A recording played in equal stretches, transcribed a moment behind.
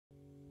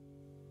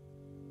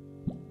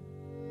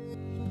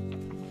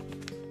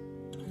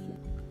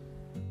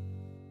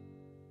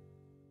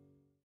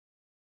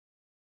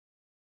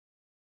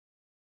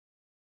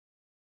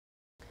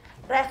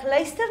Reg,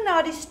 luister na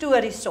die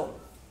storiesom.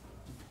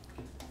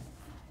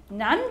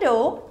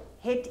 Nando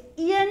het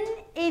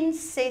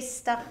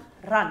R61.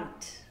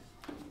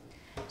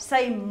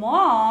 Sy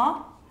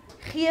ma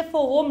gee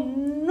vir hom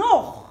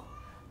nog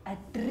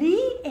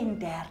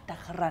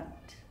R33.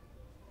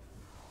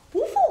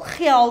 Hoeveel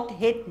geld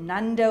het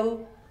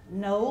Nando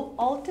nou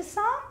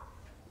altesaam?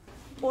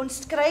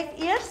 Ons skryf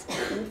eers,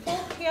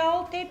 hoeveel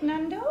geld het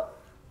Nando?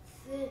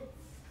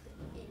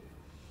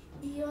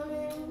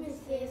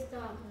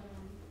 R61.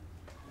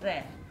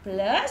 Reg,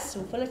 plus,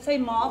 hoeveel het sy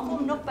ma vir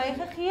hom nog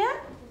bygegee?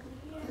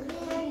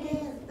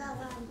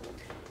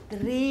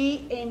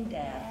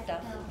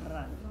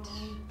 R33.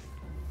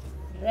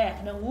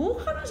 Reg, nou hoe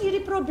gaan ons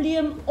hierdie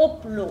probleem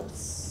oplos?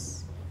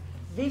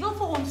 Wie wil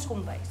vir ons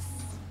kom wys?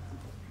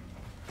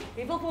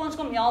 Wie wil vir ons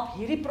kom help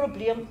hierdie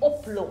probleem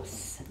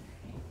oplos?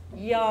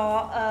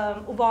 Ja,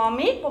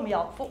 Obami, kom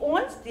help vir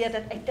ons deur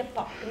dit uit te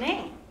pak, né?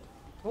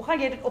 Hoe gaan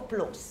jy dit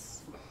oplos?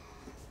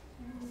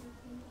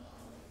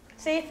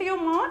 Sê vir jou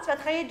maats, wat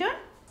gaan jy doen?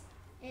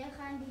 Ek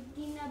gaan die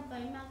 10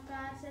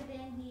 bymekaar sit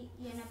en die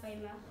 1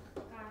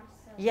 bymekaar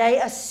sit. Jy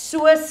is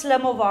so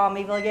slim,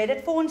 Obami, wil jy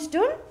dit vir ons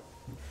doen?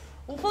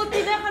 Hoeveel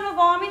 10 gaan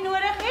Obami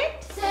nodig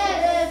het?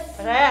 6.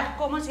 Reg,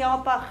 kom ons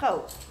help haar gou.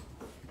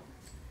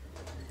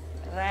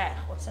 Reg,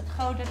 ons sit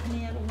gou dit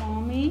neer,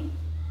 Obami.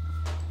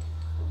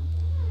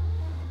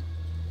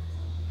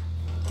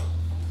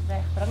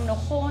 Reg, bring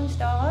nog vir ons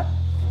daar.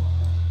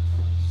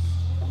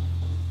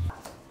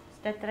 Is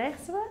dit reg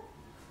so?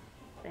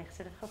 Reg,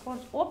 sit dit gou vir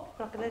ons op,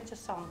 plak dit so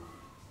saam.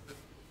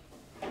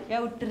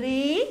 Jou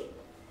 3.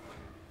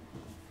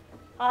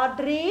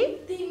 A3.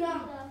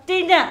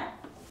 10.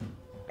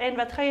 En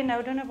wat gaan jy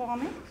nou doen,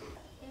 Obami?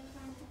 Ek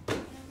gaan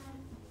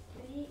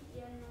 3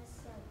 ene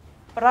sit.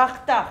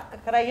 Pragtig,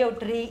 ek kry jou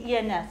 3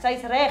 ene.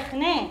 Sy's reg,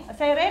 né? Is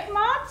sy reg,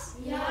 maats?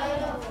 Ja.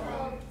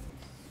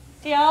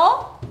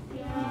 Tel?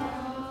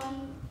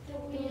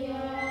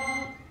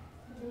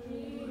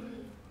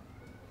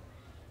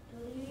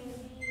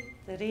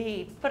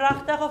 3.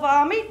 Pragtig,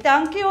 Obami.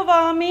 Dankie,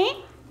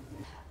 Obami.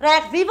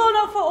 Reg, wie wil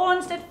nou vir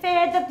ons dit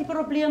verder die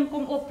probleem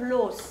kom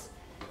oplos?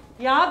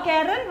 Ja,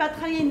 Gerrit, wat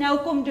gaan jy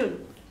nou kom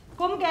doen?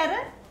 Kom,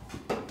 Gerrit.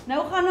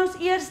 Nou gaan ons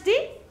eers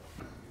die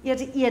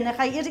ene.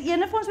 Ga jy eers die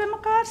ene vir ons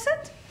bymekaar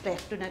sit?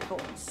 Reg, doen dit vir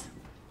ons.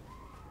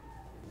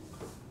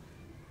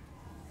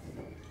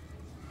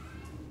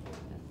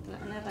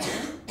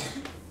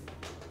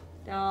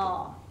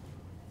 Daar.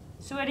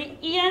 So die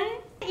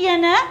 1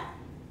 ene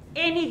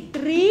en die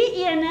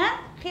 3 ene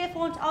gee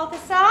vir ons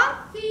altesaam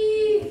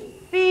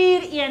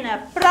 4 ene.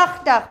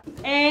 Pragtig.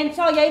 En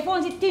sal jy vir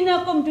ons die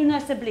 10 kom doen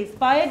asseblief?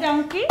 Baie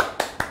dankie.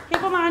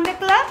 Geef hom 'n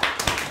handeklap.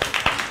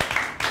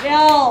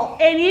 Wel,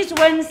 en hier's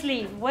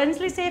Winsley.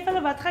 Winsley sê vir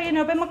hulle, wat gaan jy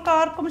nou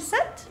bymekaar kom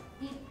sit?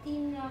 Die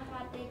 10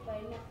 gaan ek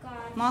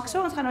bymekaar. Maak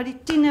so, ons gaan nou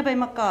die 10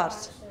 bymekaar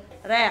sit.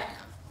 Reg.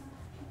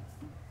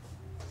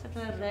 Sit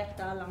hulle reg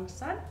daar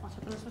langs aan. Ons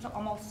sit hulle so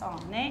almal saam,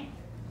 né?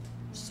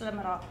 Slim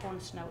raak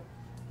ons nou.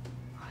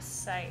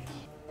 Sy.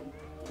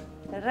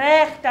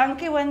 Reg,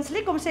 dankie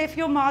Winsley. Kom sê vir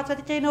jou maat, wat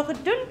het jy nou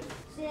gedoen?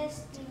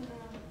 16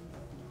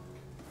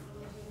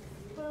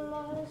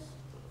 plus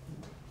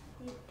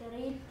die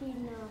 3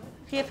 10.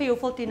 Gee vir jou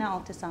hoeveel 10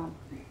 altesaam.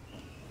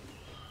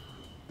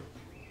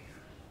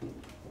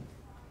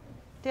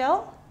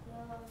 Tel?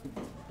 4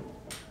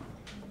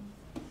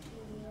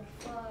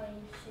 5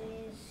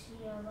 6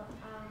 7 8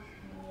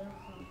 9.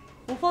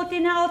 Hoeveel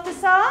 10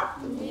 altesaam?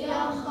 9.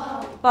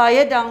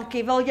 Baie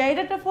dankie. Wil jy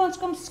dit vir ons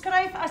kom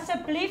skryf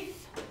asseblief?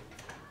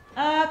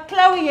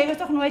 Chloe, jy was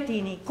toch nooit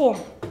hier nie. Kom.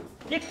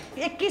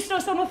 Ek kies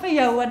nou sommer vir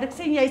jou, want ek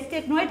sien jy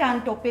steek nooit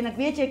hand op en ek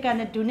weet jy kan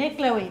dit doen, hè,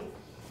 Chloe?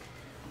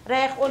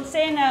 Reg, ons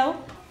sê nou,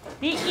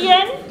 die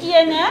 1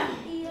 ene.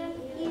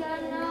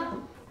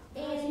 En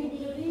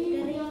die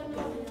 3.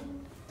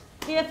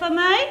 Gee vir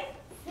my.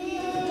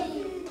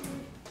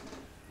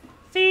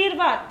 4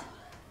 wat?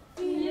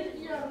 4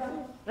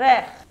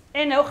 Reg.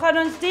 En nou gaan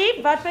ons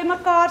die, wat by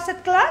mekaar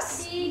sit,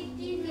 klas?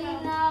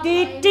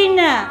 Die 10.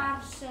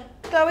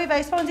 Chloe,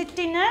 wys vir ons die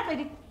 10 by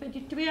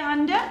die 2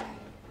 hande.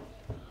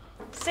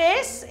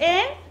 6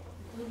 en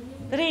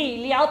 3.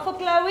 Lie help vir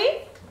Chloe.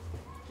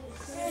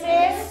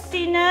 6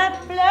 10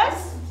 plus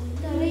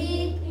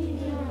 3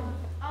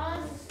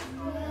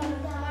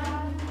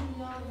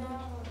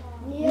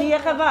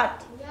 9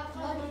 wat?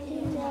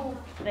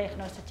 Reg,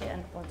 nou sit jy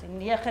in ons.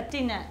 9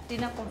 10.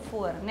 10 kom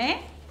voor, né?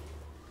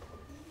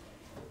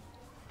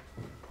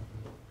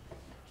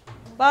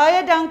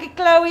 Baie dankie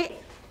Chloe.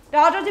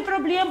 Daar het ons die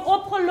probleem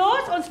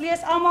opgelos. Ons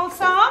lees almal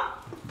saam.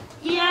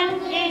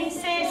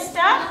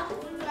 61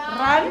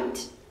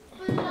 rand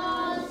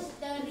plus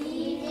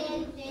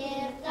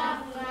 43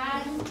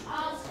 rand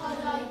as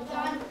gelyk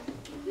aan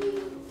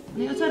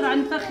nie ons 'n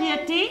rand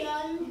vergeet nie.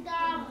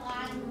 20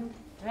 rand.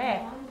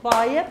 Reg,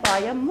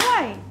 baie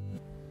mooi.